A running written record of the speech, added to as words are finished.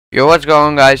Yo, what's going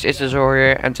on, guys? It's Azorr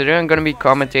here, and today I'm gonna be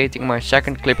commentating my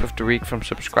second clip of the week from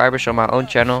subscribers on my own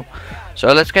channel.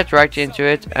 So let's get right into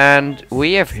it. And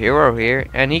we have Heroo here,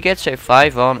 and he gets a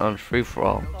 5-on free for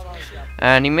all,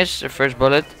 and he misses the first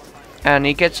bullet, and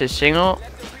he gets a single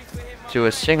to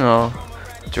a single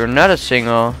to another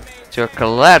single to a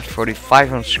collat for the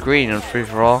 5-on screen on free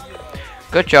for all.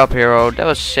 Good job, Heroo. That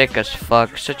was sick as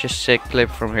fuck. Such a sick clip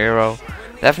from Heroo.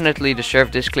 Definitely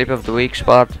deserved this clip of the week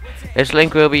spot. His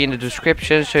link will be in the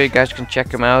description so you guys can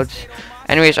check him out.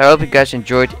 Anyways, I hope you guys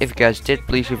enjoyed. If you guys did,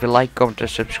 please leave a like, comment and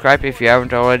subscribe if you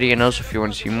haven't already, and also if you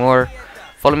want to see more.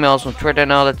 Follow me also on Twitter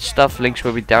and all that stuff. Links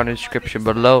will be down in the description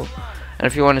below. And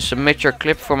if you want to submit your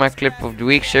clip for my clip of the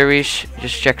week series,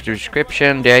 just check the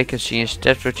description. There you can see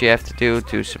instead what you have to do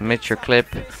to submit your clip.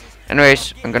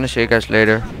 Anyways, I'm gonna see you guys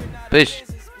later. Peace.